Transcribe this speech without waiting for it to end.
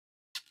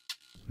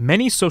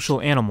Many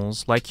social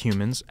animals, like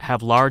humans,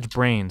 have large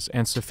brains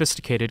and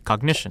sophisticated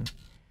cognition.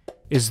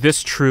 Is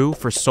this true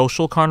for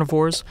social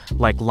carnivores,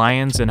 like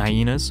lions and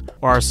hyenas,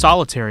 or are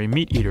solitary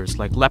meat eaters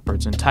like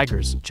leopards and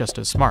tigers just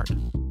as smart?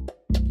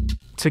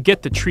 To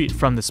get the treat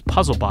from this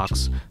puzzle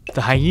box,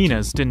 the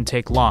hyenas didn't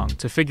take long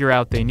to figure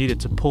out they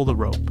needed to pull the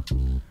rope.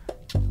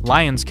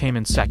 Lions came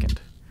in second.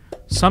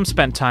 Some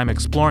spent time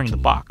exploring the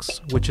box,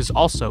 which is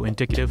also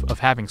indicative of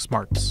having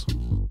smarts.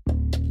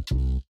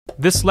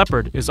 This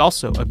leopard is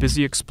also a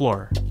busy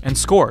explorer and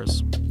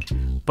scores,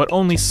 but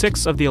only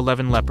 6 of the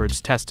 11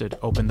 leopards tested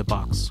opened the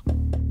box.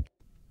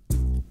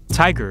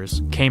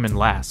 Tigers came in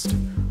last.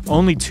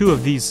 Only 2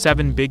 of these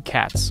 7 big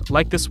cats,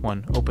 like this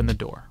one, opened the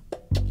door.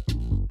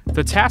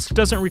 The task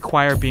doesn't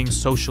require being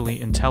socially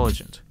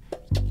intelligent.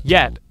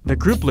 Yet, the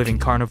group-living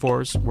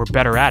carnivores were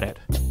better at it.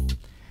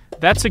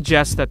 That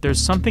suggests that there's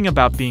something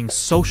about being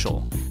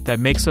social that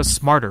makes us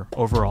smarter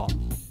overall.